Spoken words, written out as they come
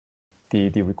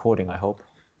the recording, I hope.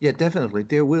 Yeah, definitely.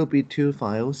 There will be two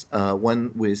files,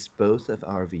 one with both of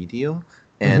our video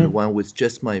and Hmm. one with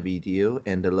just my video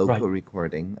and the Right. local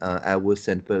recording. I will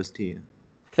send both to you.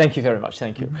 Thank you very much.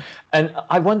 Thank you. Mhm. And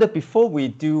I wonder, before we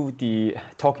do the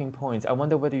talking points, I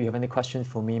wonder whether you have any questions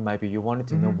for me. Maybe you wanted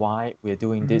to know Mhm. why we're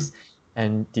doing Mhm. this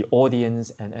and the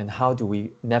audience and how do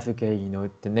we navigate,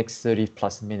 the next 30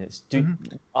 plus minutes. Mhm.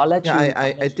 Yeah, I'll I let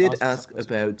you did answer some ask questions.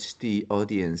 about the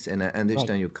audience, and I Right.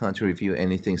 understand you can't review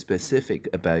anything specific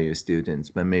about your students,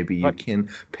 but maybe you Right. can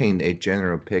paint a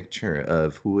general picture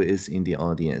of who is in the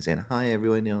audience. And hi,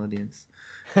 everyone in the audience.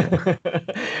 Yeah.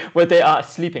 Well, they are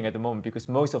sleeping at the moment because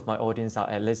most of my audience are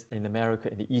at least in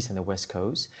America, in the East and the West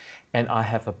Coast. And I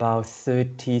have about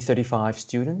 30, 35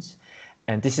 students.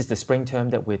 And this is the spring term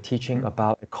that we're teaching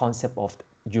about the concept of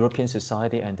European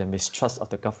society and the mistrust of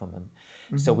the government.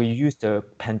 So Mm-hmm. we use the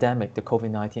pandemic, the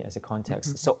COVID-19 as a context.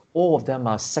 Mm-hmm. So all of them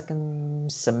are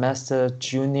second semester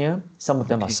junior, some of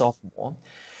them are Okay. sophomore.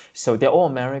 So they're all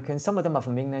American. Some of them are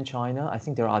from mainland China. I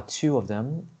think there are two of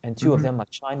them, and two of Mm-hmm. them are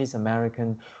Chinese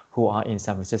American who are in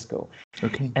San Francisco.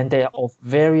 Okay. And they are of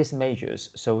various majors.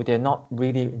 So they're not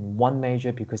really in one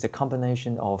major because the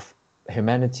combination of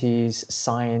humanities,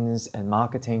 science, and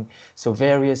marketing, so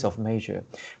various of major.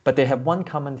 But they have one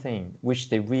common thing, which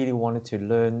they really wanted to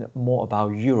learn more about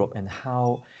Europe and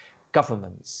how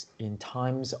governments in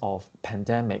times of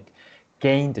pandemic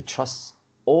gain the trust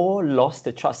or lost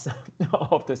the trust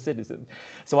of the citizen.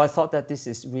 So I thought that this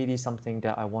is really something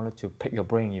that I wanted to pick your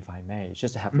brain, if I may,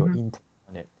 just to have your Mm-hmm. input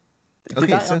on it. Did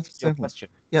Okay, I so answer your certainly. question?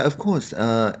 Yeah, of course.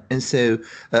 And so,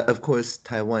 of course,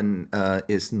 Taiwan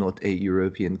is not a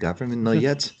European government, not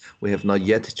yet. We have not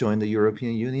yet joined the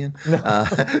European Union. No.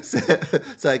 So,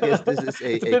 so I guess this is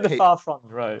It's a a bit case. far from,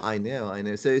 right? I know, I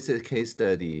know. So it's a case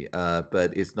study,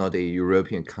 but it's not a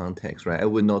European context, right? I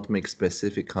would not make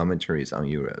specific commentaries on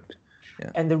Europe. Yeah.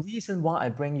 And the reason why I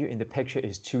bring you in the picture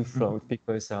is Mhm. twofold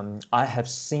because I have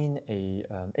seen a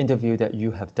interview that you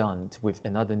have done with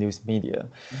another news media.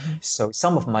 Mhm. So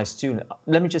some of my students,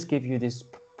 let me just give you this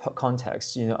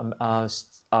context.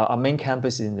 Our main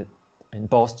campus in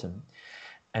Boston,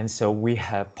 and so we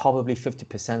have probably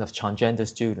 50% of transgender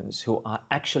students who are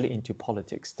actually into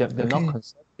politics. They're not Okay.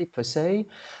 conservative per se,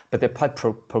 but they're quite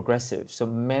progressive. So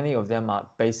many of them are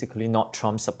basically not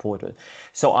Trump supported.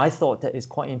 So I thought that it's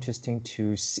quite interesting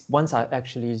to see, once I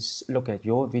actually look at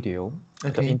your video,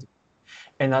 Okay.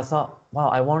 and I thought, wow,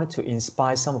 I wanted to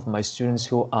inspire some of my students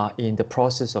who are in the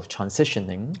process of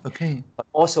transitioning, Okay. but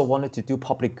also wanted to do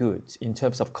public good in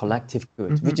terms of collective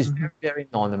good, Mm-hmm, which is mm-hmm, very, very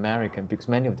non-American because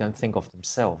many of them think of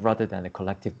themselves rather than a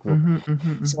collective group. mm-hmm,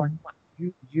 mm-hmm, So I mm-hmm, thought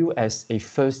you as a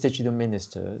first digital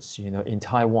minister, in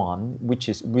Taiwan, which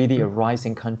is really a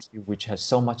rising country, which has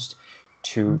so much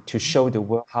to show the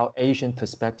world how Asian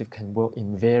perspective can work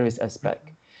in various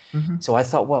aspects. mm-hmm, So I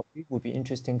thought, well, it would be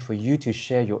interesting for you to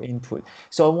share your input.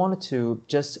 So I wanted to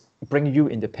just bring you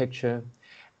in the picture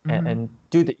mm-hmm. and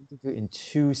do the interview in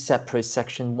two separate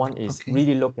sections. One is Okay.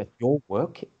 really look at your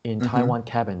work in Mm-hmm, Taiwan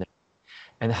cabinet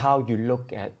and how you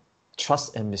look at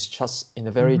trust and mistrust in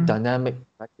a very mm-hmm, dynamic,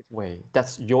 effective way.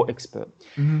 That's your expert.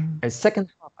 mm-hmm, And second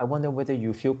half, I wonder whether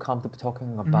you feel comfortable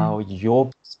talking mm-hmm, about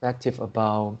your perspective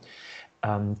about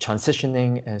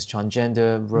transitioning as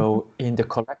transgender mm-hmm, role in the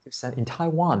collective sense in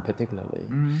Taiwan, particularly.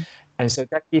 mm-hmm, And so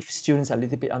that gives students a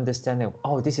little bit understanding of,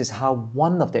 oh, this is how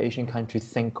one of the Asian countries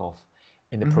think of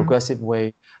in a mm-hmm, progressive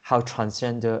way, how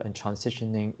transgender and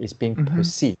transitioning is being mm-hmm,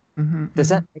 perceived. mm-hmm, Does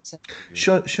mm-hmm. that make sense to you?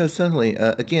 Sure, sure, certainly.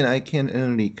 Again, I can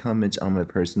only comment on my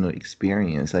personal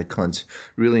experience. I can't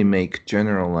really make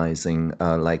generalizing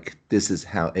like this is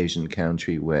how Asian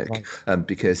country work. Right.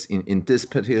 Because in this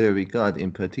particular regard,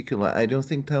 in particular, I don't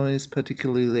think Taiwan is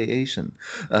particularly Asian.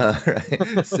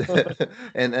 Right. So,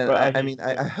 and Well, I I hear mean, you.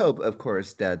 Yeah. I hope, of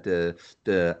course, that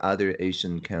the other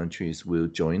Asian countries will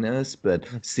join us. But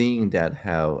Mhm. seeing that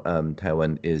how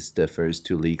Taiwan is the first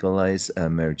to legalize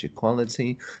marriage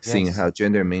equality, seeing Yes. how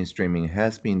gender mainstreaming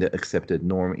has been the accepted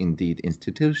norm, indeed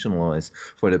institutionalized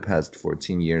for the past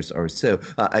 14 years or so,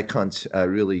 I can't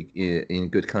really, in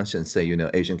good conscience, say,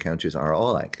 Asian countries are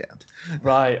all like that.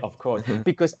 Right, of course.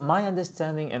 Because my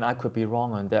understanding, and I could be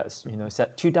wrong on that,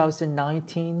 said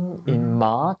 2019 in Hmm.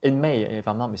 March, in May, if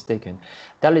I'm not mistaken,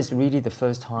 that is really the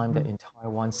first time that Hmm. in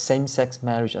Taiwan same-sex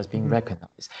marriage is being Hmm.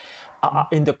 recognized.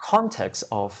 In the context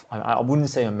of, I wouldn't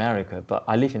say America, but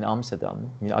I live in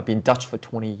Amsterdam. I've been Dutch for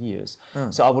 20 years.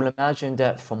 Oh, So I would imagine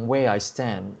that from where I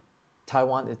stand,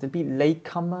 Taiwan is a bit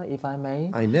latecomer, if I may.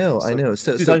 I know, I So know.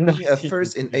 So being a 2019 is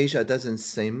first in really, Asia doesn't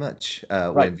say much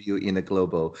right. when viewed in a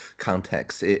global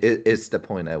context. It's the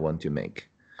point I want to make.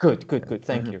 Good, good, good.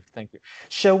 Thank you, thank you.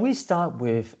 Shall we start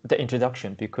with the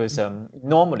introduction? Because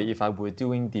normally, if I were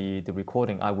doing the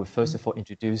recording, I would first of all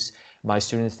introduce my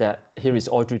students that here is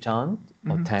Audrey Tan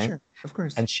or Tang, Sure, of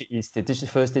course. and she is the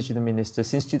first digital minister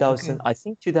since 2000, Okay. I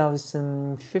think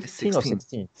 2015 or 16.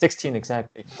 16, 16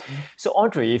 exactly. So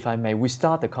Audrey, if I may, we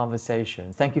start the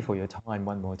conversation. Thank you for your time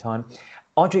one more time.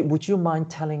 Audrey, would you mind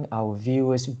telling our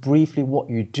viewers briefly what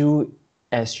you do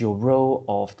as your role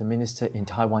of the minister in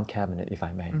Taiwan cabinet, if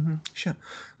I may? Sure.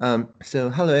 So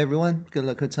hello everyone. Good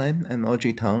luck with time. I'm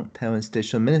Audrey Tang, Taiwan's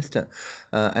Digital Minister.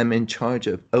 I'm in charge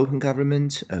of open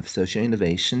government, of social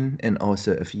innovation, and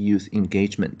also of youth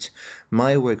engagement.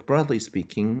 My work, broadly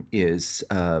speaking, is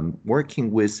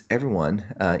working with everyone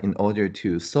in order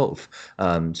to solve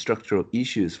structural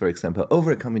issues, for example,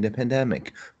 overcoming the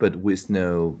pandemic, but with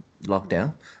no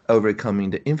lockdown,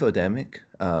 overcoming the infodemic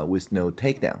with no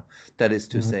takedown. That is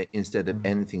to say, instead of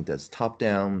anything that's top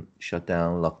down, shut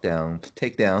down, lockdown,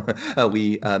 takedown,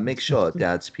 we make sure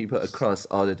that people across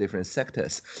all the different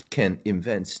sectors can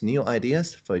invent new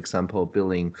ideas. For example,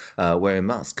 building wearing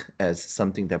mask as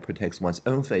something that protects one's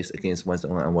own face against one's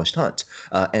own unwashed hands,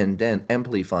 and then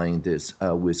amplifying this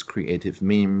with creative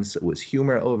memes, with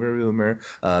humor over rumor,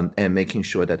 and making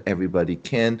sure that everybody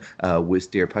can,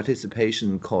 with their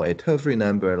participation, call a toll-free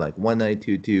number like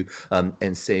 1922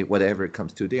 and say whatever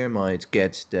comes to their mind,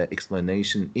 get the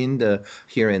explanation in the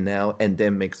here and now, and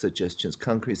then make suggestions,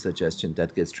 concrete suggestions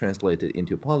that gets translated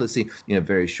into policy in a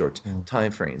very short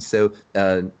time frame. So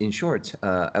in short,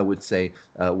 I would say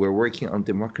we're working on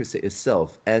democracy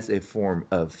itself as a form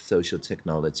of social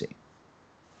technology.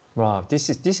 Wow, this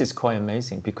is quite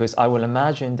amazing because I will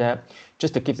imagine that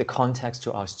just to give the context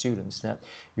to our students that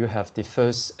you have the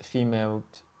first female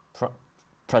pr-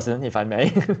 president, if I may,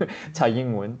 Tsai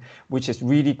Ing-wen, which is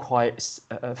really quite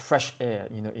fresh air,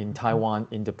 in Taiwan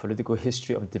in the political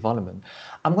history of development.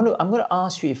 I'm gonna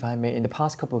ask you, if I may, in the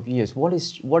past couple of years, what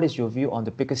is your view on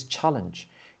the biggest challenge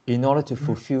in order to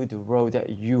fulfill the role that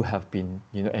you have been,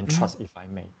 entrusted, if I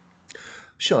may?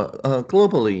 Sure.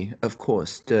 Globally, of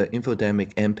course, the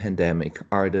infodemic and pandemic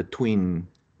are the twin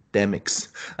demics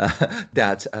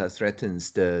that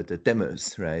threatens the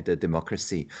demos, right, the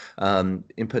democracy.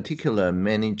 In particular,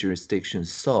 many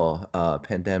jurisdictions saw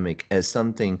pandemic as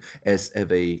something as of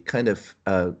a kind of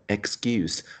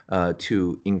excuse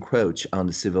to encroach on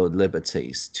the civil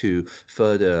liberties, to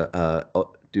further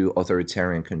do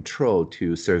authoritarian control,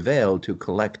 to surveil, to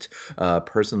collect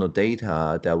personal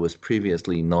data that was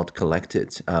previously not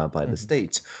collected by the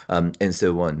state, and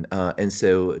so on. And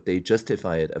so they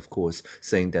justify it, of course,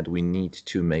 saying that we need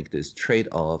to make this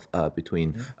trade-off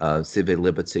between civil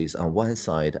liberties on one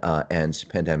side and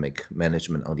pandemic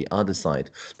management on the other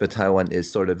side. But Taiwan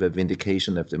is sort of a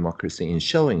vindication of democracy in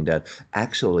showing that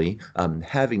actually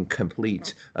having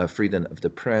complete freedom of the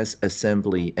press,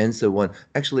 assembly, and so on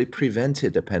actually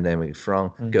prevented the pandemic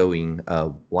from going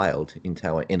wild in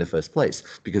Taiwan in the first place,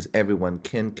 because everyone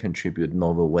can contribute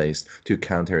novel ways to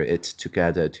counter it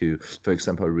together to, for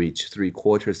example, reach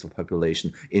 3/4 of the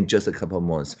population in just a couple of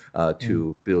months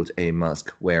to build a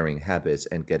mask wearing habits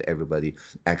and get everybody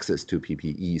access to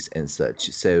PPEs and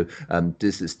such. So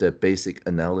this is the basic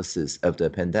analysis of the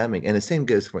pandemic. And the same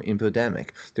goes for infodemic.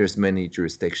 There's many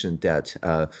jurisdictions that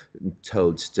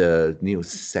told the news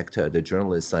sector, the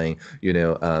journalists saying,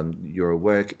 your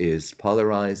work is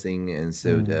polarizing, and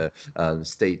so the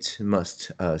state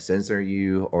must censor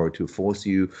you or to force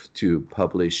you to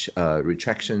publish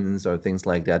retractions or things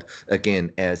like that,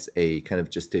 again, as a kind of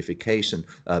justification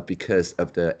because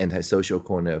of the antisocial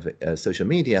corner of social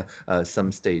media.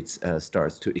 Some states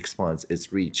starts to expand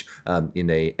its reach in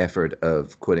a effort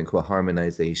of quote-unquote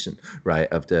harmonization,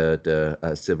 right, of the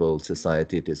civil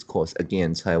society discourse.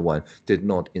 Again, Taiwan did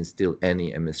not instill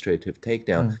any administrative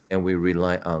takedown, and we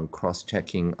rely on cross-checking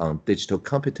on digital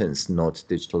competence, not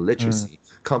digital literacy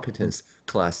competence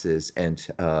classes, and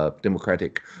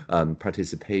democratic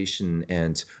participation,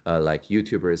 and like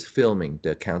YouTubers filming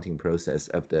the counting process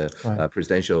of the Right.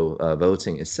 presidential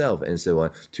voting itself, and so on,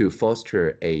 to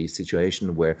foster a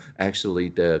situation where actually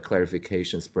the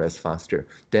clarification spreads faster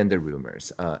than the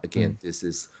rumors. Again, this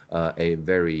is a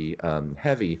very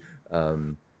heavy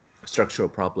structural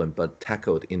problem, but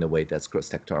tackled in a way that's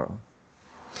cross-sectoral.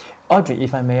 Audrey,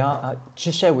 if I may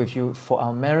just share with you, for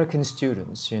our American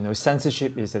students,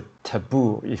 censorship is a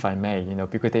taboo, if I may,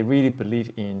 because they really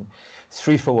believe in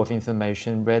threefold of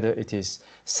information, whether it is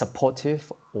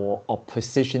supportive or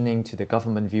oppositioning to the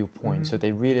government viewpoint. So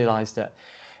they realize that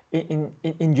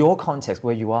in your context,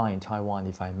 where you are in Taiwan,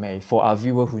 if I may, for our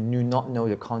viewer who do not know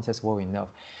the context well enough,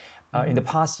 In the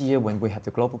past year, when we had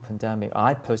the global pandemic,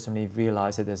 I personally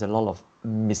realized that there's a lot of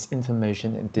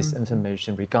misinformation and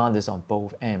disinformation, regardless on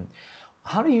both ends.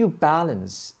 How do you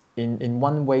balance in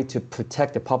one way to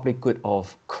protect the public good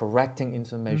of correcting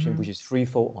information, which is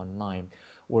freeform online,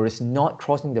 whereas not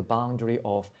crossing the boundary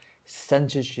of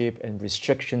censorship and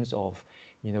restrictions of,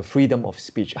 freedom of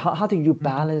speech? How do you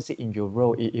balance it in your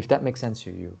role, if that makes sense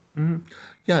to you?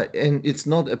 Yeah, and it's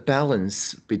not a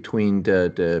balance between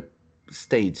the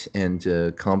state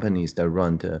and companies that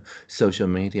run the social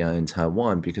media in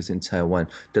Taiwan, because in Taiwan,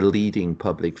 the leading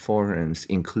public forums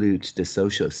include the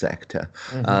social sector.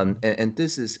 And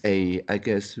this is I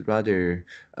guess, rather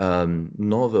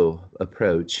novel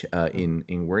approach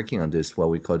in working on this, what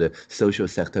we call the social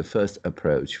sector first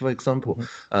approach. For example,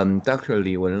 Dr.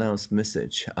 Li Wenliang's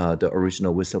message, the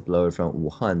original whistleblower from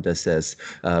Wuhan, that says,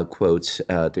 quote,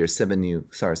 there are 7 new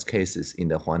SARS cases in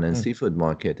the Huanan seafood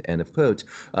market, and of quote,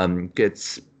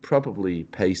 gets probably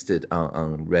pasted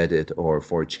on Reddit or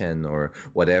 4chan or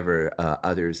whatever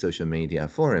other social media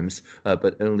forums,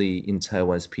 but only in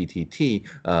Taiwan's PTT,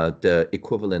 the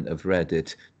equivalent of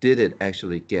Reddit, did it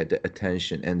actually get the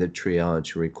attention and the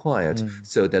triage required,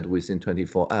 so that within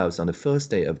 24 hours, on the first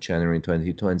day of January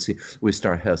 2020, we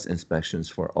start health inspections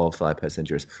for all flight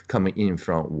passengers coming in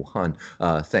from Wuhan,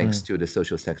 thanks to the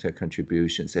social sector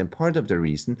contributions. And part of the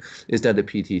reason is that the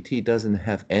PTT doesn't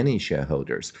have any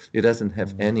shareholders. It doesn't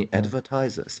have any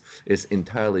advertisers. It's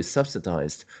entirely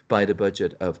subsidized by the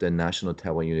budget of the National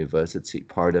Taiwan University,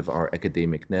 part of our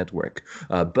academic network.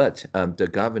 But the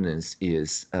governance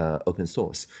is open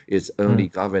source. It's only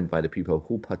governed by the people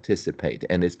who participate,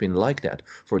 and it's been like that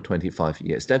for 25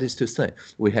 years. That is to say,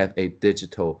 we have a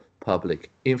digital public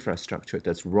infrastructure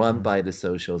that's run by the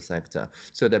social sector,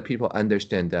 so that people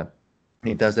understand that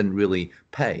it doesn't really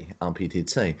pay on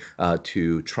PTC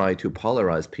to try to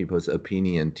polarize people's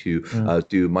opinion, to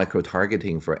do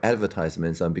micro-targeting for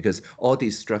advertisements, because all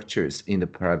these structures in the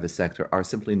private sector are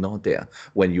simply not there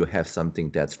when you have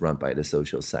something that's run by the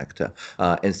social sector.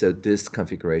 And so this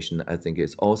configuration, I think,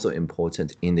 is also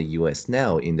important in the US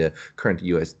now, in the current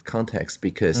US context,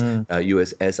 because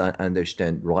US, as I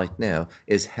understand right now,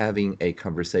 is having a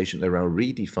conversation around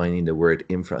redefining the word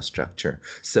infrastructure,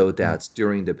 so that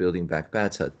during the Building Back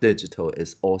Better, digital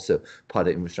is also part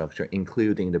of infrastructure,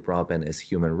 including the broadband as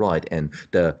human right and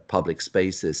the public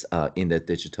spaces in the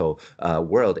digital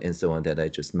world and so on that I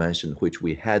just mentioned, which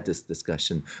we had this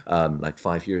discussion like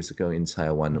 5 years ago in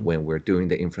Taiwan when we're doing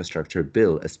the infrastructure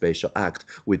bill, a spatial act.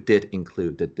 We did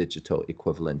include the digital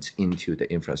equivalent into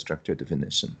the infrastructure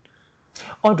definition.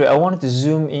 Andre, I wanted to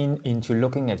zoom in into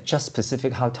looking at just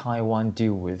specific how Taiwan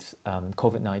deal with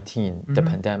COVID-19, the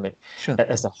pandemic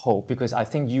as a whole, because I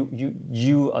think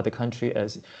you are the country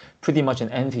as pretty much an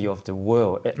envy of the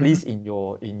world, at least in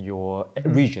your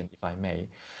region, if I may.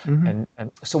 And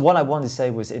so what I want to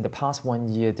say was, in the past 1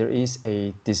 year, there is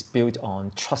a dispute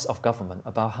on trust of government,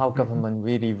 about how government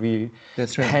really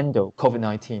handle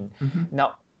COVID-19.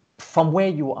 Now, from where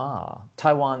you are,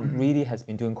 Taiwan really has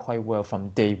been doing quite well from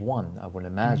day one, I would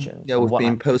imagine. Yeah, we've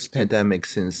been post-pandemic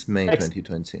since May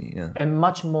 2020. Yeah, and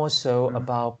much more so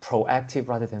about proactive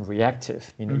rather than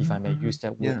reactive, if I may use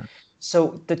that word. Yeah.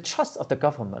 So the trust of the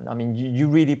government, I mean, you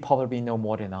really probably know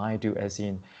more than I do, as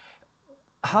in,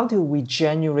 how do we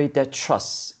generate that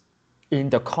trust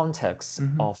in the context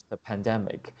of the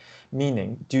pandemic?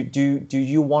 Meaning, do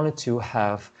you want to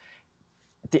have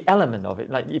the element of it,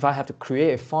 like if I have to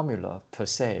create a formula per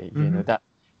se, that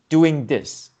doing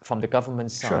this from the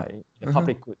government side, the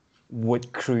public good,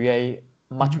 would create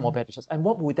much more better trust. And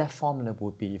what would that formula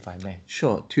would be, if I may?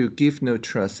 Sure. To give no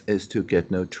trust is to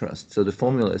get no trust. So the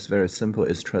formula is very simple: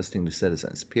 it's trusting the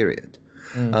citizens, period.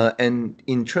 And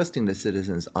in trusting the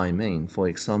citizens, I mean, for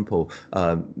example,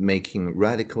 making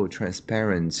radical,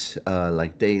 transparent,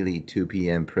 like daily 2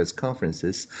 p.m. press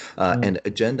conferences, and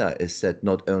agenda is set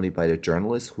not only by the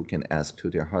journalists who can ask to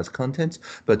their heart's content,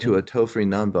 but to a toll-free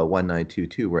number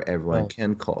 1922 where everyone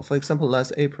can call. For example,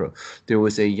 last April, there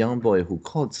was a young boy who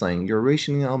called saying, "You're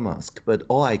rationing our mask, but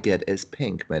all I get is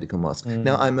pink medical mask."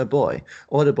 Now I'm a boy.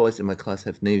 All the boys in my class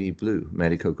have navy blue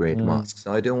medical grade masks.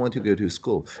 So I don't want to go to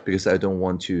school because I don't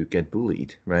want to get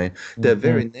bullied, right? The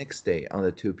very next day on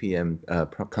the 2 p.m.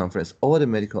 Conference, all the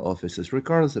medical officers,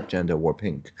 regardless of gender, wore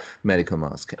pink medical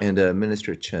mask. And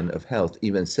Minister Chen of Health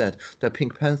even said that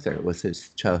Pink Panther was his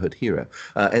childhood hero.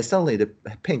 And suddenly the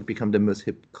pink became the most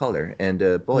hip color, and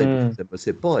the boy became the most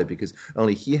hip boy, because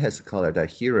only he has a color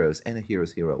that heroes and a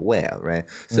hero's hero wear, right?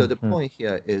 So the point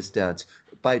here is that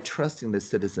by trusting the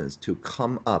citizens to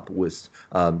come up with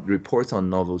reports on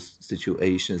novel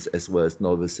situations as well as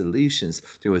novel solutions,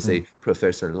 vaccinations, there was a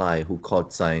Professor Lai who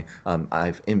called saying,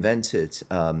 I've invented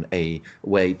a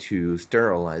way to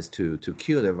sterilize, to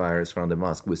kill the virus from the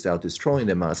mask without destroying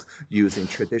the mask using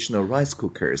traditional rice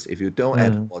cookers. If you don't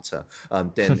add water,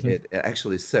 then it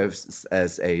actually serves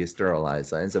as a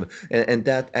sterilizer. And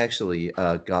that actually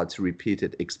got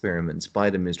repeated experiments by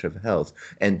the Ministry of Health.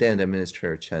 And then the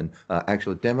Minister Chen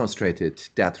actually demonstrated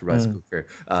that rice cooker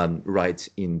right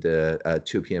in the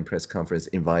 2 p.m. press conference,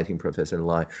 inviting Professor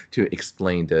Lai to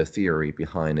explain the theory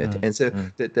behind it. And so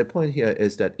the point here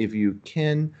is that if you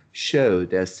can show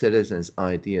that citizens'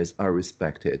 ideas are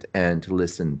respected and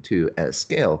listened to at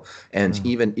scale, and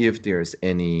even if there's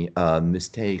any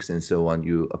mistakes and so on,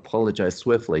 you apologize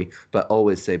swiftly, but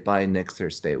always say, by next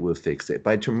Thursday, we'll fix it.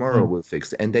 By tomorrow, we'll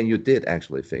fix it. And then you did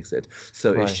actually fix it.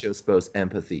 So it shows both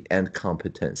empathy and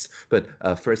competence. But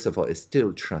first of all, it's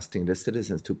still trusting the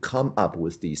citizens to come up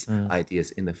with these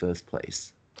ideas in the first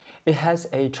place. It has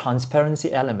a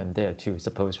transparency element there too,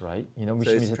 suppose, right? Which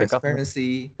So means it's that the government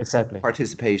transparency, exactly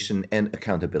participation, and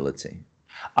accountability.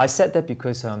 I said that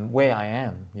because where I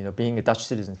am, being a Dutch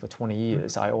citizen for 20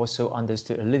 years, I also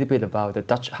understood a little bit about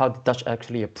how the Dutch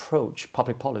actually approach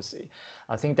public policy.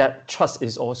 I think that trust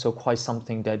is also quite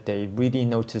something that they really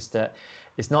notice, that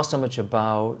it's not so much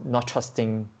about not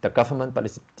trusting the government, but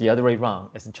it's the other way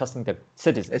around. It's trusting the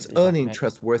citizens. It's earning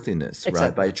trustworthiness, exactly.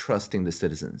 right, by trusting the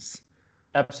citizens.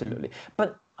 Absolutely.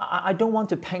 But I don't want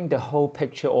to paint the whole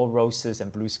picture all roses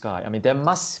and blue sky. I mean, there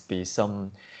must be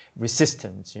some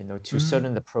resistance, to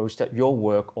certain approach that your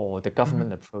work or the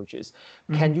government approaches.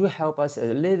 Can you help us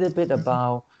a little bit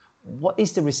about what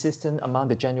is the resistance among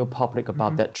the general public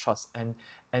about that trust? And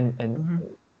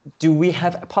do we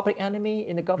have a public enemy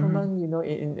in the government,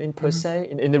 in per se,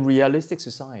 in the realistic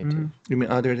society? You mean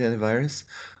other than the virus?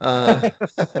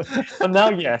 For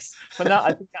now, yes. For now,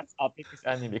 I think that's our biggest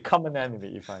enemy, common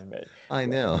enemy, if I may. I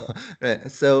know.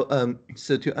 Right. So,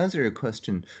 so to answer your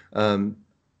question,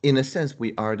 in a sense,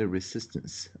 we are the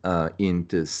resistance in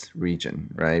this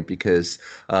region, right? Because,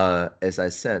 as I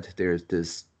said, there's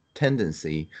this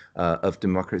tendency of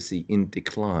democracy in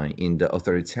decline, in the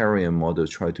authoritarian model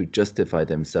try to justify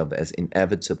themselves as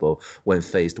inevitable when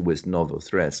faced with novel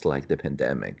threats like the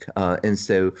pandemic. And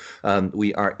so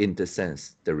we are, in the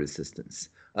sense, the resistance.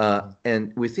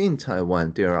 And within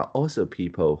Taiwan, there are also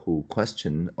people who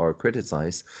question or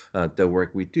criticize the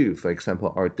work we do. For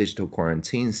example, our digital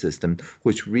quarantine system,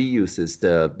 which reuses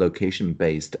the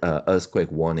location-based earthquake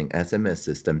warning SMS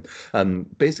system.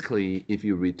 Basically, if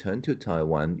you return to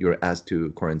Taiwan, you're asked to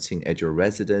quarantine at your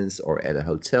residence or at a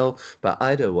hotel. But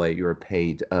either way, you're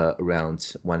paid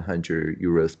around 100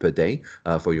 euros per day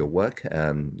for your work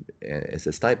as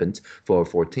a stipend for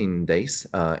 14 days.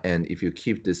 And if you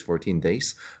keep this 14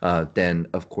 days, then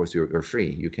of course you're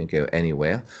free. You can go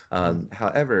anywhere.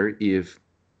 However, if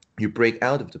you break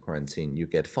out of the quarantine, you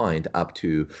get fined up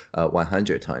to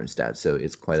 100 times that. So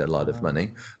it's quite a lot of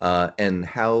money. And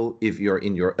how, if you're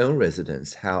in your own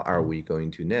residence, how are we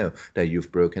going to know that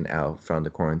you've broken out from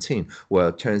the quarantine? Well,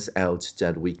 it turns out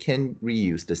that we can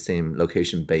reuse the same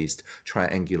location-based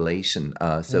triangulation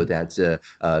so that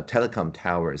telecom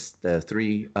towers, the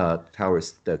three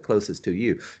towers the closest to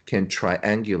you, can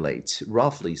triangulate,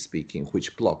 roughly speaking,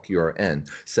 which block you're in.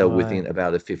 So within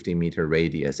about a 50-meter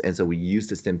radius. And so we use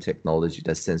the same technology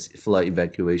that sends flood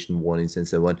evacuation warnings and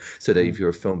so on, so that if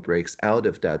your phone breaks out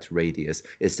of that radius,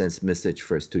 it sends message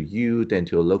first to you, then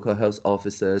to local health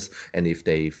officers, and if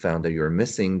they found that you're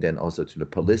missing, then also to the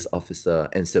police officer,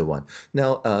 and so on.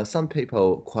 Now, some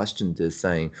people question this,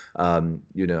 saying,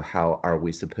 how are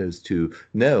we supposed to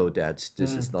know that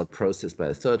this is not processed by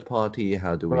a third party?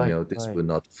 How do we know this will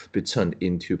not be turned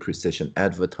into precision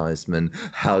advertisement?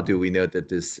 How do we know that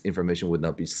this information would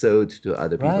not be sold to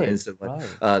other people, and so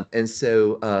on?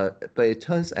 But it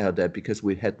turns out that because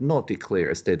we had not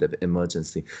declared a state of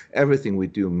emergency, everything we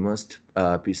do must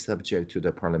be subject to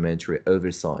the parliamentary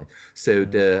oversight. So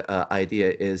the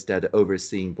idea is that the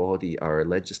overseeing body, our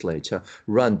legislature,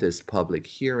 run this public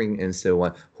hearing and so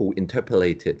on, who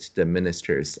interpellated the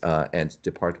ministers and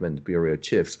department bureau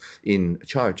chiefs in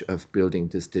charge of building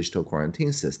this digital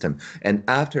quarantine system. And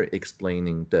after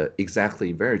explaining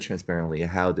exactly very transparently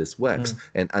how this works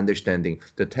and understanding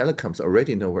the telecoms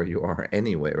already know where you are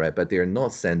anyway, right? But they're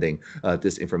not sending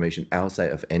this information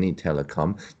outside of any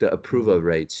telecom. The approval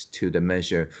rate to the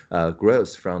measure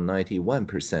grows from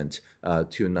 91%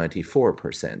 to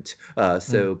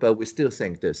 94%. But we still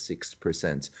think there's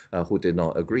 6% who did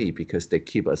not agree because they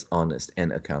keep us honest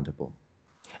and accountable.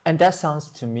 And that sounds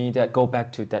to me that go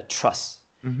back to that trust.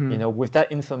 With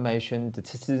that information,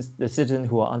 the citizens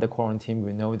who are under quarantine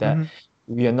will know that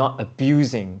we are not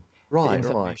abusing the Right,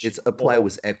 right. It's information applied or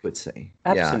with equity.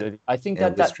 Yeah, absolutely. I think and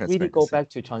that with that really go transparency. back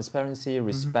to transparency, Hmm.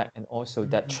 respect, and also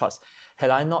that Hmm. trust. Had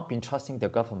I not been trusting the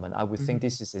government, I would Hmm. think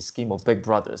this is a scheme of big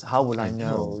brothers. How will I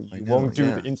know I you know. won't do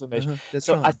the Yeah. information? That's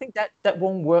So I right. think that that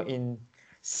won't work in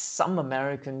some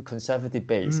American conservative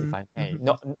base, if Hmm. I may. Hmm.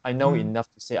 Not, I know Hmm. enough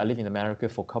to say I live in America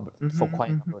for Hmm. quite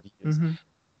a Hmm. number of years. Hmm.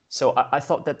 So I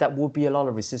thought that that would be a lot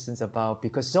of resistance about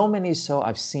because so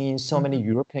I've seen so many Hmm.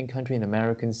 European country and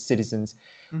American citizens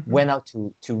Hmm. went out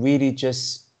to really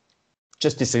just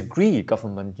disagree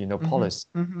government, Hmm. policy,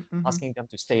 Hmm. Hmm. asking them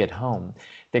to stay at home.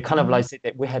 They kind of Hmm. like say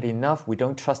that we had enough, we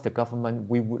don't trust the government,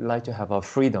 we would like to have our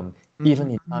freedom, Hmm.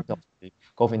 even in times of Hmm. the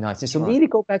COVID-19. That's So right. really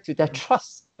go back to that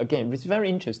trust again, it's very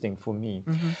interesting for me.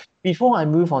 Hmm. Before I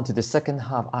move on to the second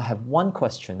half, I have one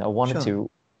question I wanted Sure.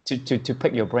 to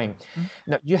pick your brain. Hmm.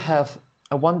 Now you have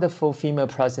a wonderful female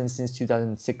president since Hmm.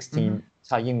 2016,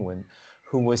 Tsai Ing-wen,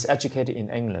 who was educated in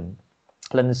England,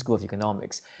 London School of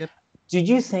Economics. Yep. Do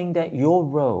you think that your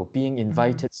role being Hmm.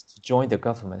 invited to join the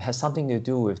government has something to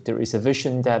do with there is a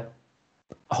vision that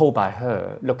hold by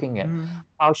her looking at Hmm.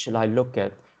 how should I look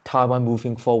at Taiwan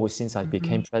moving forward since I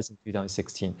became Hmm. president in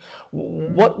 2016?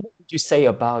 Hmm. What would you say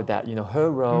about that? Her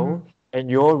Hmm. role and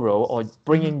your role, or Hmm.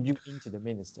 bringing you into the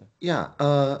minister? Yeah,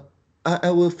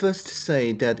 I will first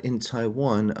say that in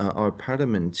Taiwan, our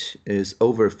parliament is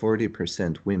over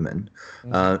 40% women,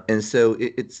 Mm, and so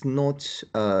it's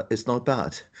not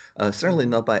bad. Certainly mm,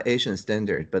 not by Asian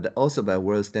standard, but also by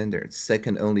world standards,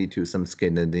 second only to some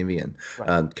Scandinavian right,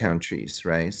 right. countries,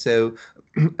 right? So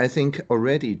I think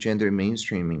already gender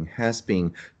mainstreaming has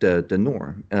been the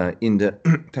norm in the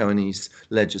Taiwanese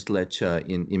legislature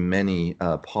in many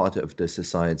part of the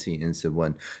society and so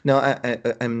on. Now,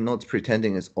 I'm not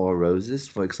pretending it's all roses.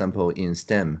 For example, in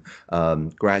STEM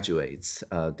graduates,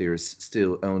 there's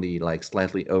still only like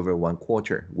slightly over one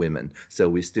quarter women. So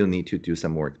we still need to do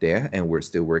some work there, and we're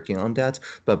still working on that.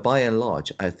 But by and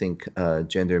large, I think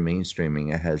gender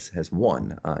mainstreaming has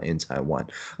won in Taiwan.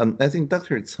 I think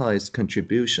Dr. Tsai's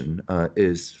contribution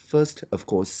is first, of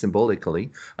course,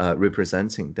 symbolically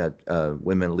representing that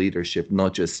women leadership,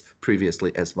 not just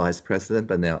previously as vice president,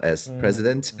 but now as Mm,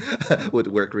 president, mm, mm, would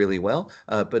work really well.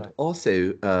 But right.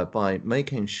 also by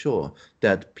making sure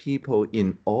that people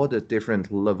in all the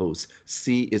different levels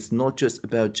see it's not just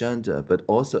about gender, but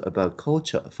also about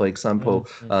culture. For Mm, example,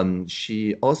 mm,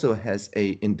 she also has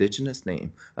a indigenous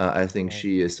name. I think right.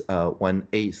 she is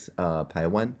 1/8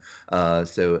 Taiwan,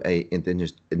 so a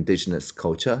indigenous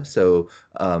culture. So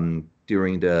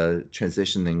during the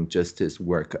transitioning justice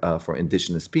work for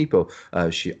indigenous people,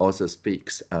 she also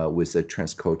speaks with a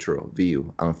transcultural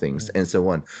view on things Mm, and so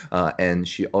on. And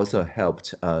she also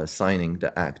helped signing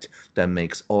the act that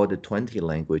makes all the 20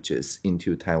 languages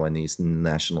into Taiwanese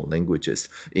national languages,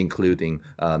 including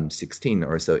 16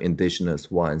 or so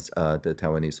indigenous ones, the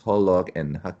Taiwanese Holog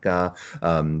and Hakka,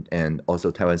 and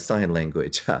also Taiwan Sign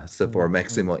Language, so for mm,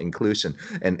 mm, maximal inclusion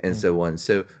and mm, so on.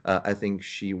 So I think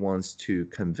she wants to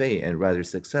convey, and rather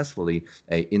successfully,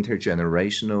 a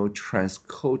intergenerational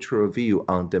transcultural view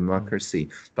on mm. democracy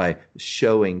by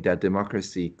showing that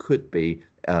democracy could be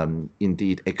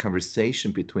indeed a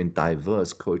conversation between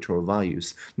diverse cultural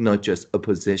values, not just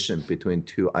opposition between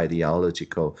two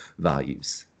ideological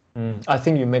values. I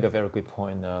think you make a very good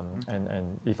point,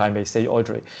 and if I may say,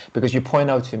 Audrey, because you point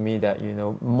out to me that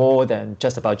more than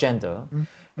just about gender,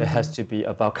 it has Mm-hmm. to be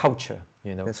about culture.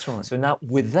 That's right. So now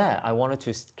with that, I wanted to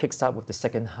kickstart with the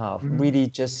second half. Mm-hmm. Really,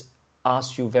 just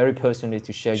ask you very personally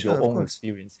to share Sure, your of own course.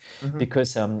 experience, Mm-hmm.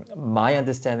 because my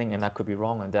understanding, and I could be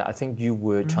wrong on that, I think you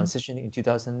were Mm-hmm. transitioning in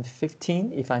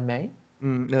 2015, if I may.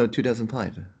 No,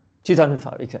 2005.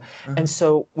 2005, exactly. Uh-huh. And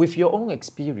so, with your own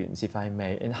experience, if I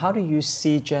may, and how do you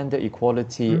see gender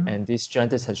equality Mm-hmm. and this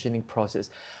gender transitioning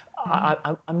process?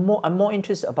 Mm-hmm. I'm more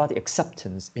interested about the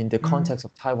acceptance in the Mm-hmm. context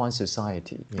of Taiwan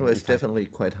society. Well, it's If I definitely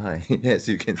quite high, as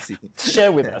you can see.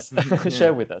 share with Yeah. us, Mhm. Yeah.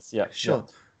 share with us. Yeah, yeah. Sure.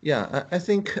 Yeah, I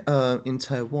think in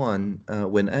Taiwan,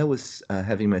 when I was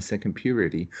having my second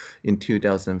puberty in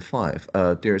 2005,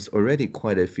 there's already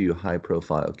quite a few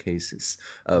high-profile cases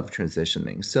Mm, of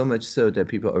transitioning. So much so that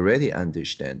people already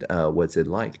understand what's it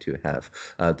like to have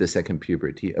the second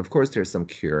puberty. Of course, there's some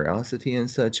curiosity and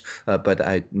such, but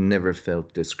I never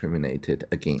felt discriminated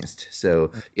against. So,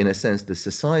 mm, in a sense, the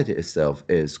society itself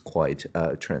is quite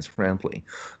trans-friendly.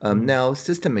 mm, Now,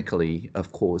 systemically,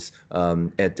 of course,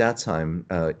 at that time,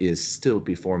 is still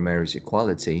before marriage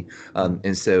equality.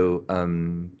 And so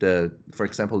for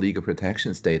example, legal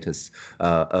protection status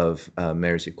of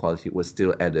marriage equality was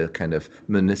still at a kind of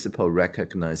municipal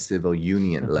recognized civil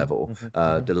union level,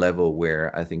 the level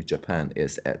where I think Japan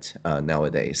is at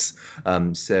nowadays.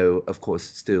 So of course,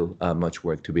 still much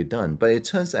work to be done. But it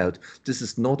turns out this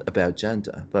is not about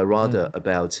gender, but rather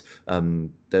about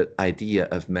the idea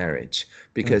of marriage.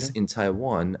 Because in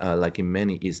Taiwan, like in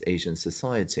many East Asian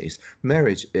societies,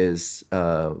 marriage is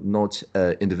not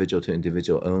an individual to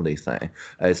individual only thing.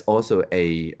 It's also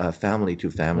a family to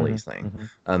family thing.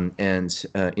 And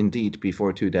indeed,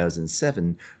 before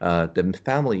 2007, the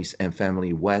families and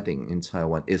family wedding in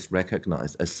Taiwan is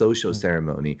recognized as social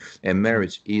ceremony, and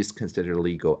marriage is considered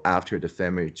legal after the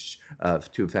marriage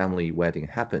to family wedding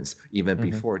happens, even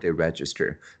before they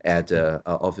register at the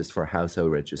Office for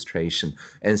Household Registration.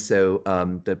 And so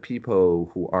the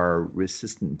people who are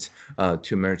resistant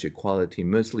to marriage equality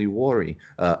mostly worry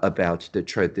about the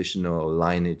traditional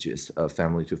lineages of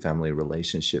family-to-family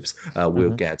relationships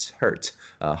will get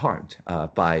harmed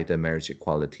by the marriage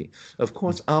equality. Of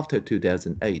course, after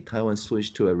 2008, Taiwan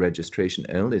switched to a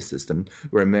registration-only system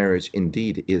where marriage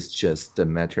indeed is just a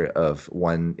matter of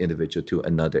one individual to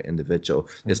another individual.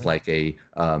 It's like a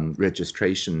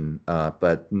registration,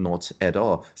 but not at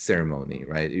all ceremony,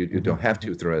 right? You don't have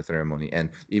to throw a ceremony. And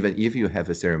even if you have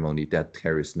a ceremony, that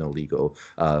carries no legal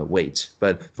weight.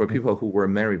 But for people who were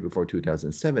married before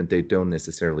 2007, they don't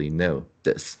necessarily know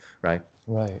this, right?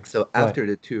 Right. So after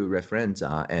the two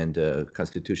referenda and the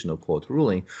Constitutional Court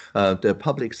ruling, the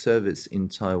public service in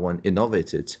Taiwan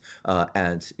innovated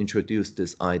and introduced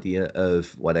this idea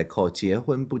of what I call 结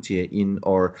婚不结姻,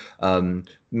 or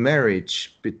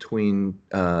marriage between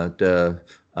the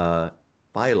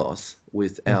bylaws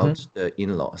without the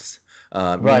in-laws.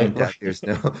 Meaning that there's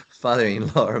no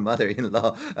father-in-law or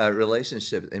mother-in-law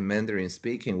relationship. In Mandarin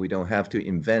speaking, we don't have to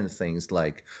invent things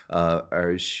like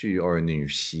儿婿 or 女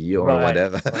婿 or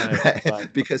whatever,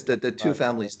 right? Because the two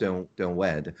families don't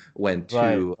wed when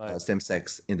two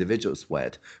same-sex individuals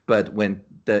wed. But when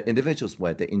the individuals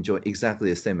wed, they enjoy exactly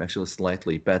the same, actually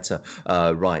slightly better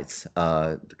rights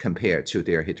compared to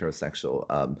their heterosexual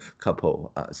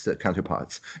couple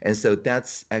counterparts. And so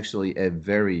that's actually a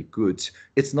very good,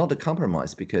 it's not a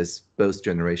compromise because both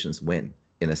generations win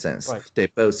in a sense. They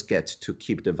both get to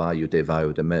keep the value they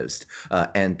value the most,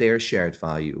 and their shared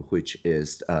value, which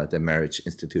is the marriage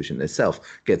institution itself,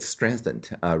 gets strengthened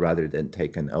rather than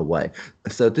taken away.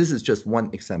 So this is just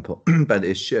one example, but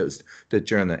it shows the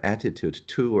general attitude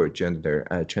toward gender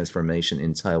transformation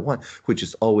in Taiwan, which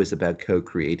is always about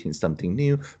co-creating something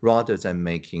new rather than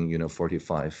making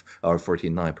 45 or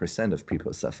 49% of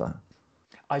people suffer.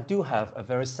 I do have a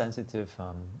very sensitive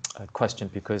question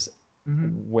because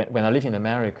when I live in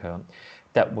America,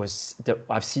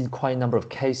 I've seen quite a number of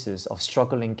cases of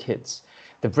struggling kids.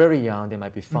 They're very young, they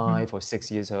might be 5 or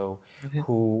 6 years old,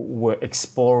 who were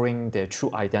exploring their true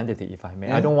identity, if I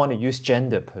may. I don't want to use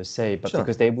gender per se, but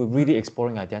because they were really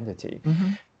exploring identity.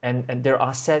 And there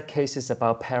are sad cases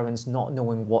about parents not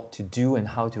knowing what to do and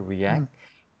how to react,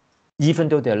 even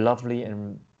though they're lovely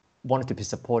and wanted to be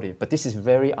supportive. But this is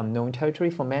very unknown territory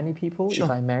for many people, if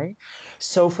I may.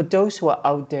 So for those who are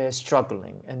out there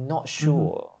struggling and not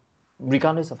sure,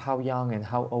 regardless of how young and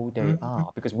how old they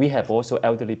are, because we have also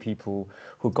elderly people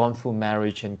who've gone through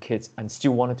marriage and kids and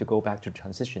still wanted to go back to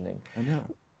transitioning. I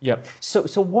know. Yeah.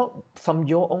 So what, from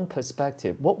your own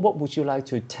perspective, what would you like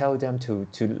to tell them to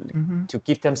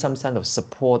give them some kind of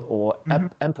support or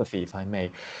empathy, if I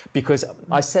may? Because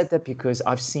I said that because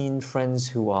I've seen friends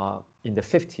who are in the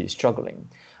 50s struggling.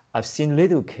 I've seen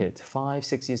little kids, 5,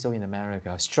 6 years old in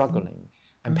America, struggling,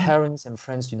 and parents and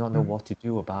friends do not know what to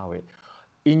do about it.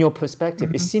 In your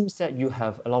perspective, it seems that you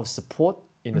have a lot of support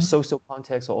in the social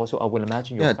context, or also I will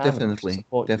imagine your family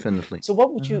support definitely. You. So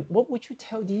what would you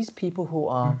tell these people who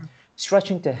are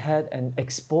stretching their head and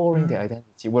exploring their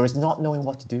identity, whereas not knowing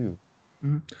what to do?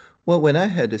 Well, when I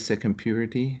had a second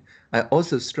puberty, I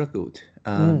also struggled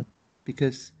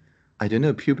because I don't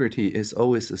know, puberty is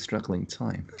always a struggling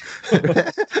time.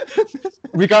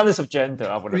 Regardless of gender,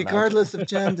 I would Regardless of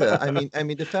gender. I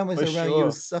mean, the families around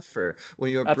you suffer when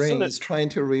your brain is trying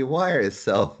to rewire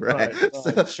itself, right?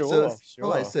 So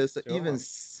even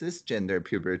cisgender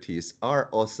puberties are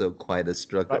also quite a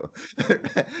struggle.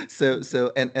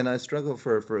 So and I struggled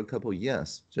for a couple of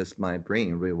years, just my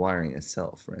brain rewiring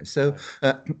itself, right? So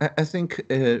I think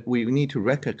we need to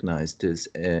recognize this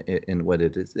in what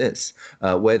it is,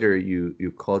 whether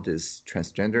you call this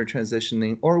transgender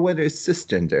transitioning or whether it's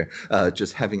cisgender,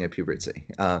 just having a puberty.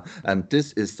 And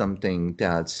this is something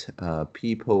that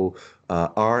people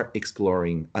are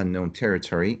exploring unknown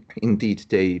territory, indeed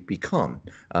they become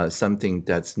something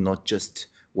that's not just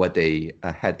what they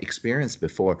had experienced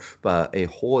before, but a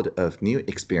horde of new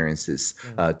experiences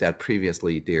that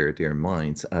previously their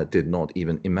minds did not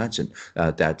even imagine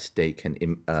that they can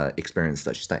experience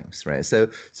such things, right? So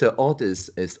all this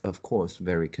is of course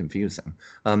very confusing,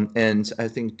 and I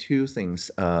think two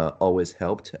things always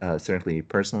helped, certainly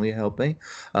personally helped me.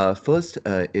 First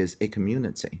is a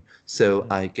community. So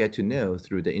I get to know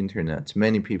through the internet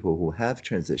many people who have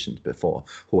transitioned before,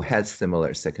 who had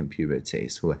similar second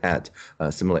puberties, who had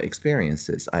similar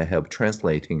experiences. I help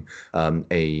translating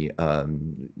a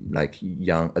like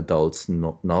young adults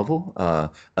novel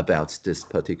about this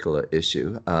particular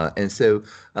issue, and so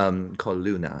called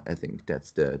Luna. I think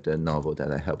that's the novel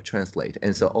that I help translate.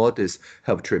 And so all this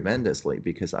helped tremendously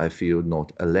because I feel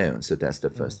not alone. So that's the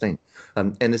first thing.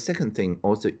 And the second thing,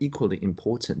 also equally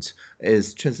important,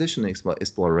 is transition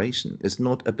exploration. It's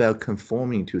not about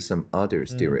conforming to some other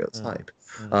stereotype.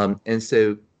 And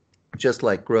so just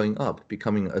like growing up,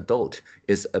 becoming an adult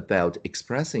is about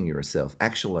expressing yourself,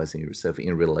 actualizing yourself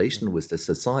in relation with the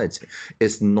society.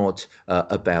 It's not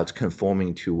about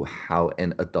conforming to how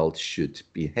an adult should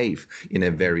behave in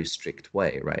a very strict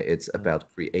way, right? It's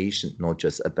about creation, not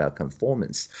just about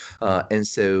conformance. And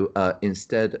so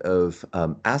instead of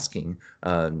asking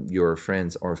your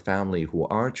friends or family who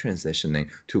are transitioning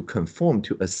to conform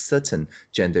to a certain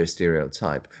gender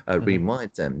stereotype,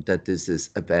 remind them that this is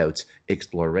about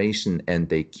exploration, and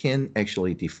they can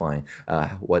actually define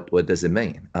what does it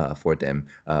mean for them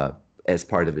as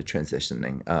part of the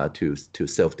transitioning to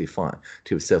self-define,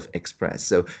 to self-express.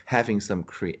 So having some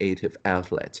creative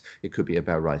outlet, it could be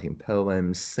about writing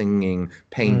poems, singing,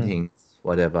 painting,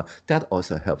 whatever, that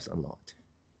also helps a lot.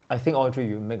 I think, Audrey,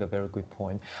 you make a very good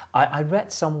point. I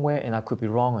read somewhere, and I could be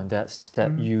wrong on that,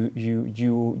 that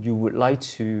you would like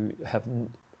to have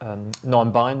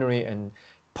non-binary and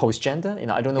post-gender.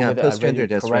 And I don't know Yeah, whether I read post-gender, it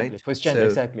that's correctly. right. Post-gender,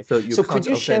 exactly. So you So can't could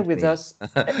you share offend with me us?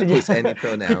 with any Yeah,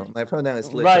 pronoun. My pronoun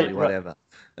is literally right, right. whatever.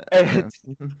 And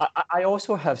I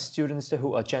also have students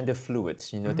who are gender fluid.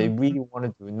 They really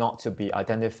want to not to be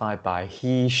identified by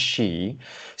he, she.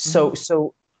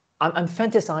 So I'm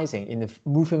fantasizing in the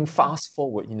moving fast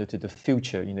forward, to the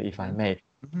future, if I may.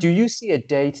 Do you see a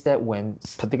date that when,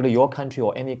 particularly your country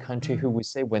or any country, who would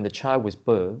say when the child was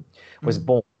born,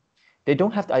 they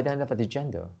don't have to identify the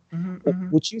gender?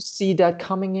 Would you see that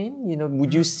coming in?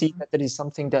 Would you see that that is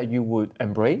something that you would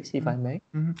embrace, if I may?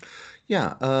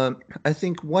 Yeah, I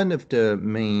think one of the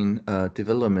main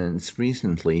developments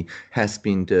recently has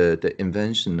been the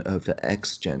invention of the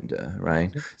X gender,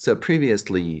 right? So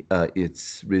previously,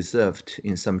 it's reserved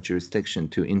in some jurisdiction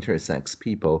to intersex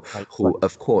people Right, right. who,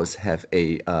 of course, have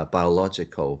a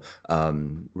biological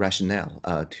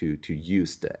rationale to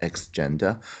use the X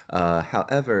gender.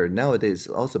 However, nowadays it's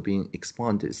also being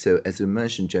expanded. So as you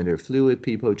mentioned, gender fluid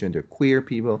people, gender queer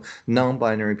people,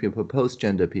 non-binary people,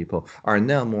 post-gender people are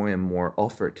now more and more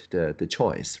offered the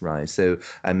choice, right? So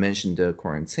I mentioned the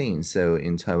quarantine. So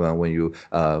in Taiwan, when you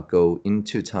go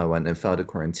into Taiwan and file the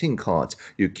quarantine card,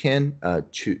 you can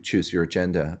choose your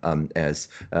gender as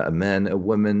a man, a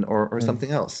woman, or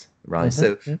something else, right?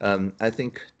 So I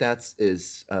think that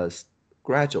is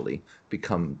gradually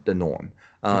become the norm.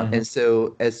 And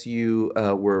so as you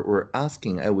were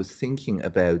asking, I was thinking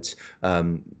about,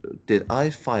 did I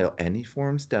file any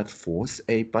forms that force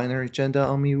a binary gender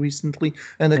on me recently?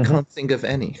 And I can't think of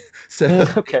any. So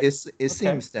Okay. it Okay.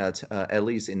 seems that at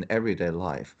least in everyday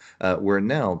life, we're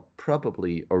now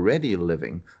probably already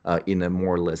living in a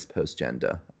more or less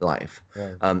post-gender life.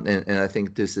 Right. And I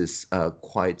think this is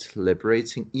quite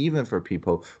liberating, even for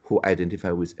people who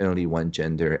identify with only one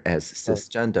gender as Right.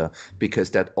 cisgender, because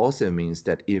that also means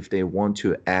that if they want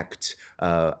to act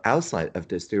outside of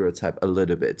the stereotype a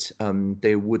little bit,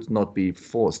 they would not be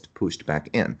forced, pushed back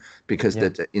in, because Yeah.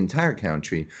 the entire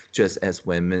country, just as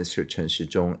when Minister Chen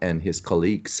Shizhong and his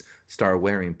colleagues start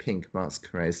wearing pink mask,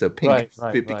 right? So pink Right.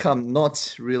 Right. Right. become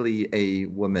not really a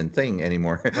woman thing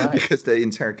anymore Right. because the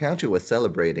entire country was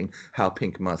celebrating how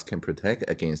pink mask can protect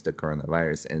against the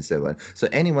coronavirus and so on. So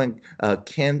anyone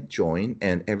can join,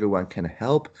 and everyone can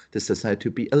help the society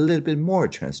to be a little bit more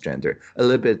transgender, a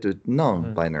little bit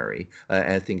non-binary.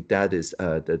 I think that is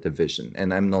the vision.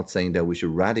 And I'm not saying that we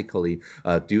should radically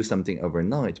do something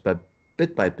overnight, but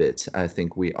bit by bit, I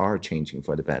think we are changing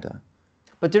for the better.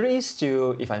 But there is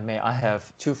still, if I may, I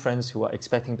have two friends who are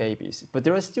expecting babies, but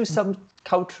there is still some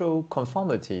cultural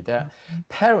conformity that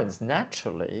parents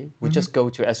naturally would just go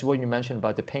to, as what you mentioned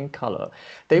about the pink color.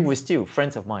 They were still,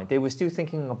 friends of mine, they were still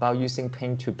thinking about using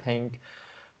pink to pink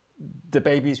the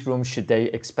baby's room, should they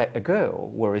expect a girl,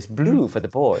 whereas blue for the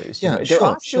boys? Yeah, There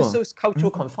are sure, still sure. those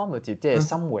cultural conformity there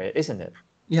somewhere, isn't it?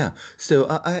 Yeah, so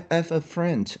I have a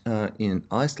friend in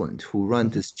Iceland who run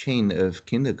Hmm. this chain of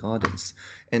kindergartens,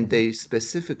 and Hmm. they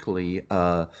specifically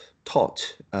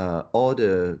taught all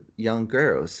the young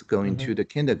girls going Hmm. to the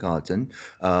kindergarten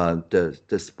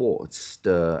the sports,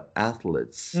 the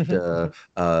athletes, Hmm. the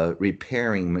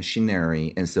repairing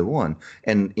machinery, and so on.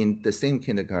 And in the same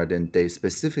kindergarten, they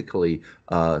specifically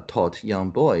taught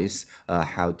young boys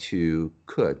how to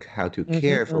cook, how to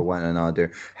care for Hmm. one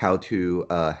another, how to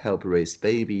help raise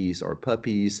babies or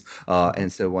puppies, Hmm.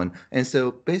 and so on. And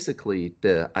so basically,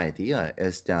 the idea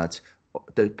is that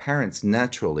the parents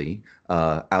naturally,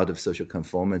 out of social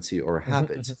conformity or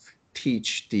habit, Hmm.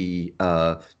 teach the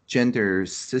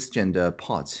cisgender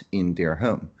parts in their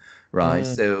home. Right.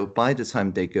 Hmm. So by the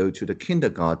time they go to the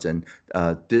kindergarten,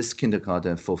 this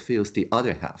kindergarten fulfills the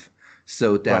other half,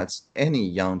 so Right. that any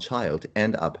young child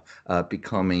end up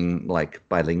becoming like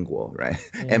bilingual, right?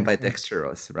 Mm-hmm.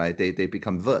 Ambidextrous, right? They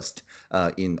become versed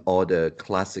in all the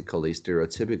classically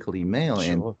stereotypically male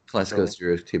and Sure, classical sure.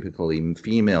 stereotypically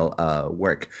female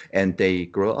work, and they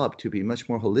grow up to be much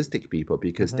more holistic people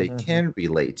because they Hmm. can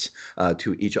relate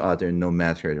to each other no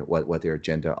matter what their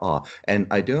gender are. And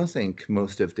I don't think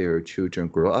most of their children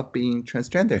grow up being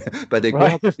transgender, but they grow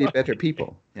Right. up to be better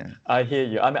people. Yeah. I hear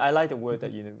you. I mean, I like the word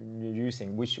that you're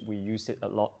using, which we use it a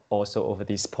lot also over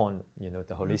this point, the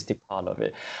holistic part of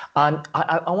it. And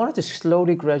I wanted to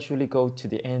slowly, gradually go to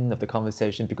the end of the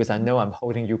conversation because I know I'm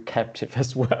holding you captive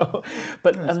as well.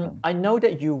 But That's fine. I know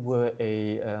that you were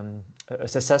a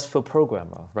successful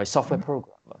programmer, right? Software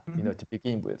programmer, Mhm. to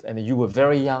begin with. And you were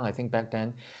very young, I think, back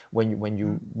then when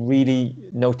you really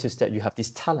noticed that you have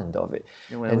this talent of it.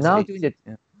 Yeah, when I And was now eight. doing it.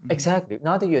 Yeah. Hmm. Exactly.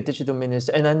 Now that you're a digital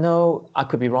minister, and I know I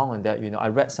could be wrong on that. I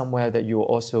read somewhere that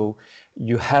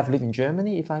you have lived in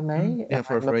Germany, if I may. Yeah,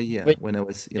 for a year Wait, when I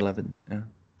was 11. Yeah.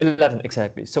 11,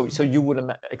 exactly. So you would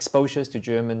have exposures to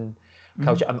German Mhm.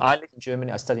 culture. I live in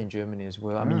Germany. I study in Germany as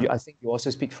well. I mean, Ah. I think you also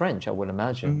speak French, I would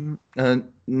imagine.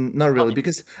 Not really,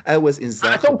 because I was in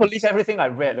I don't believe Zachland. everything I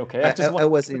read, okay? I I, just I want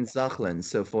was to in Zachland,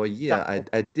 so for a year exactly,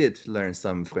 I did learn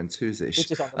some Französisch,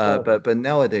 which is on the border. but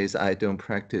nowadays I don't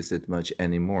practice it much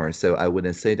anymore, so I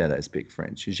wouldn't say that I speak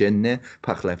French. Je ne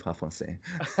parle pas français.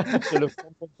 Je le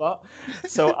comprends pas.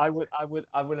 So I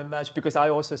would imagine because I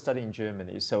also study in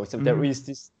Germany. So there Mhm. is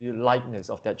this lightness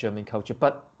of that German culture.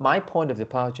 But my point of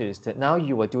departure is that now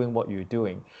you are doing what you're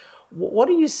doing. What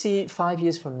do you see 5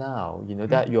 years from now?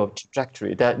 That your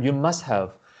trajectory that you must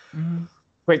have Mhm.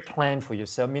 great plan for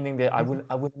yourself. Meaning that I Mhm. would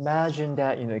I would imagine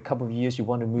that in a couple of years you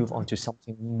want to move on to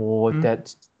something more Mhm.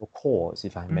 that's your cause,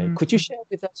 if I may. Mhm. Could you share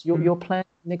with us your, Mhm. your plan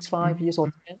next five Mhm. years or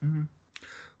 10? Mhm.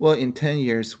 Well, in 10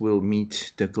 years, we'll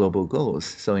meet the global goals.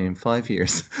 So in 5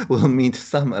 years, we'll meet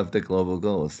some of the global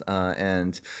goals.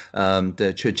 And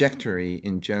the trajectory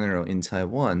in general in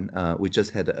Taiwan, we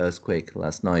just had an earthquake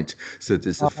last night. So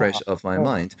this is fresh Ah, off my oh.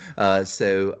 mind.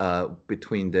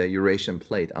 Between the Eurasian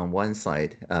plate on one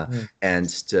side Mm, and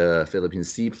the Philippine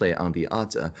Sea plate on the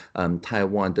other,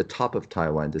 Taiwan, the top of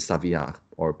Taiwan, the Saviak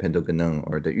or Pendogonung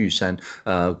or the Yushan,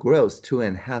 grows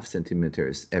 2.5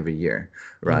 centimeters every year,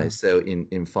 right? mm, So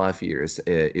in 5 years,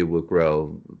 it will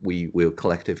grow. We will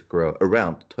collectively grow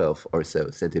around 12 or so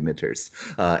centimeters,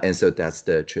 and so that's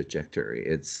the trajectory.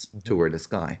 It's mhm, toward the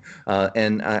sky,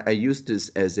 and I use this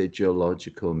as a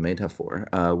geological metaphor.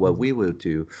 What mhm, we will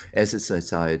do as a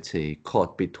society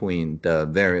caught between the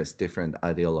various different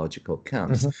ideological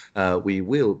camps, mhm, we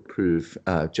will prove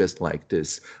just like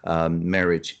this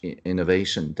marriage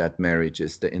innovation that marriage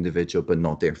is the individual but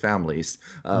not their families.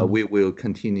 mm, We will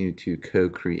continue to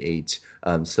co-create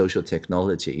social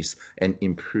technologies and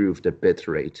improve the bit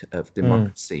rate of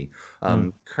mm, democracy.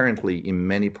 mm. Currently, in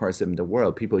many parts of the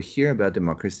world, people hear about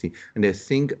democracy and they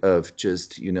think of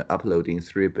just uploading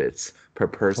 3 bits per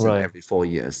person Right. every 4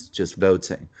 years, just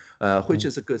voting, which Mm,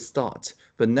 is a good start.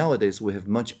 But nowadays, we have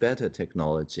much better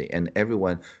technology, and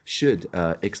everyone should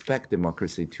expect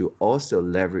democracy to also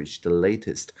leverage the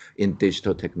latest in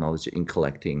digital technology in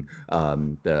collecting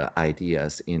the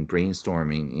ideas, in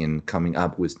brainstorming, in coming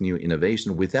up with new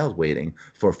innovation without waiting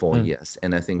for four mm, years.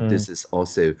 And I think mm, this is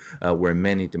also where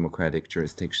many democratic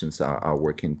jurisdictions are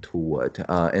working toward.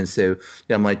 And so,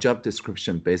 yeah, my job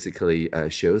description basically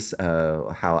shows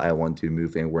how I want to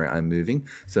move and where I'm moving.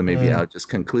 So maybe mm. I'll just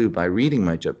conclude by reading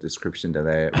my job description that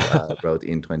I wrote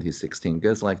in 2016. It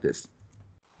goes like this.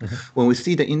 When we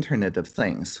see the Internet of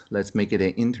Things, let's make it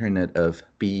an Internet of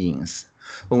Beings.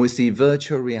 When we see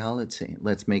virtual reality,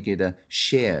 let's make it a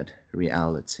shared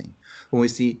reality. When we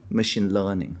see machine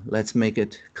learning, let's make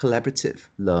it collaborative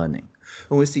learning.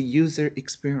 When we see user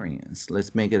experience,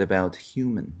 let's make it about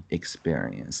human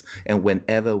experience. And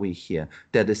whenever we hear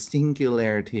that the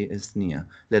singularity is near,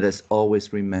 let us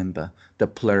always remember the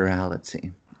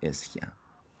plurality is here.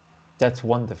 That's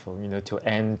wonderful, to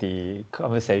end the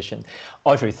conversation.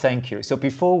 Audrey, thank you. So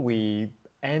before we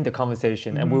end the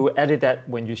conversation, and we will edit that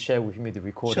when you share with me the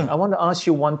recording, Sure. I want to ask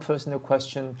you one personal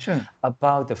question Sure.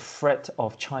 about the threat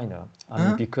of China.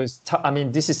 Because,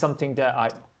 this is something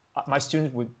that my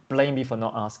students would blame me for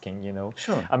not asking,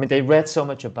 Sure. They read so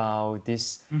much about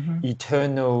this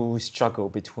eternal struggle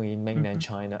between mainland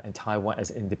China and Taiwan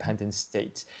as independent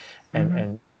states.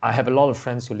 And I have a lot of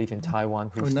friends who live in Taiwan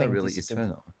who Not think really this is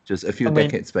eternal, just a few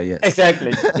decades, but yes.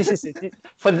 exactly. This is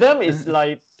for them. It's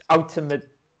like ultimate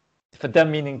for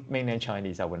them, meaning mainland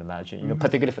Chinese. I would imagine,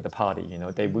 particularly for the party.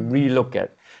 They would really look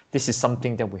at this is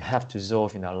something that we have to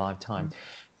solve in our lifetime.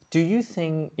 Do you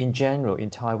think, in general, in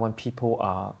Taiwan, people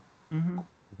are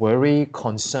worried,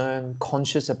 concerned,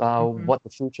 conscious about what the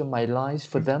future might lie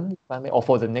for them, if I may, or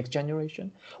for the next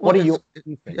generation? What Well, are you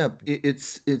think? yeah,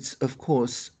 it's of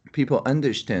course people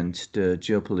understand the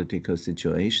geopolitical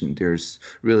situation. There's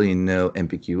really no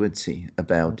ambiguity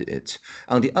about it.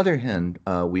 On the other hand,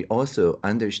 we also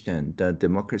understand that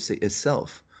democracy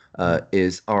itself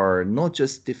is our not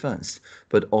just defense,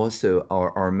 but also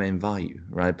our main value,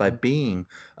 right? By being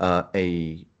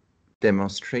a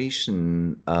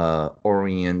demonstration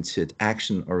oriented,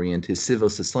 action oriented, civil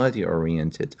society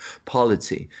oriented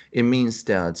polity, it means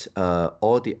that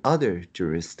all the other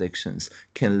jurisdictions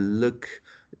can look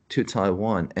to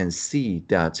Taiwan and see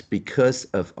that because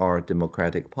of our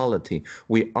democratic polity,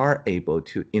 we are able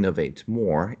to innovate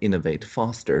more, innovate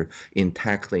faster in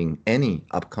tackling any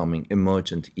upcoming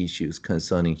emergent issues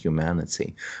concerning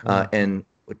humanity. And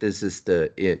this is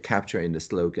the capture in the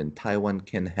slogan, Taiwan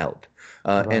can help.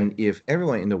 And if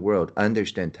everyone in the world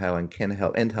understands Taiwan can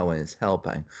help and Taiwan is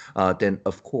helping, then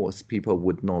of course people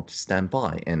would not stand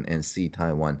by and see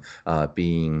Taiwan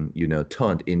being,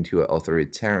 turned into an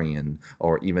authoritarian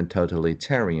or even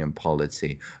totalitarian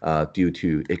policy due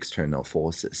to external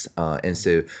forces. And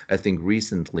so I think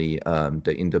recently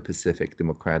the Indo-Pacific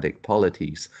democratic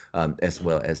polities, as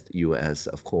well as the U.S.,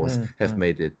 of course, have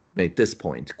made this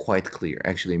point quite clear,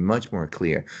 actually much more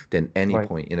clear than any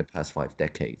point in the past 5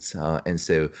 decades. And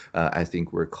so I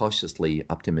think we're cautiously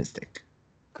optimistic.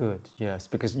 Good, yes,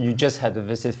 because you just had a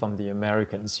visit from the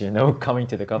Americans, coming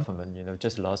to the government,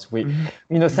 just last week.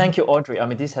 Thank you, Audrey.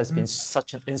 This has been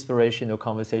such an inspirational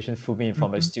conversation for me and for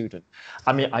my student.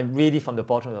 I really, from the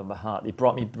bottom of my heart, it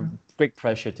brought me great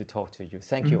pleasure to talk to you.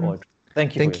 Thank you, Audrey.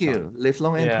 Thank you for Thank your time. you. Live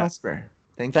long and Yeah. prosper.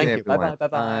 Thank you, Thank you. Bye bye. everyone. Bye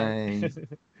bye. Bye.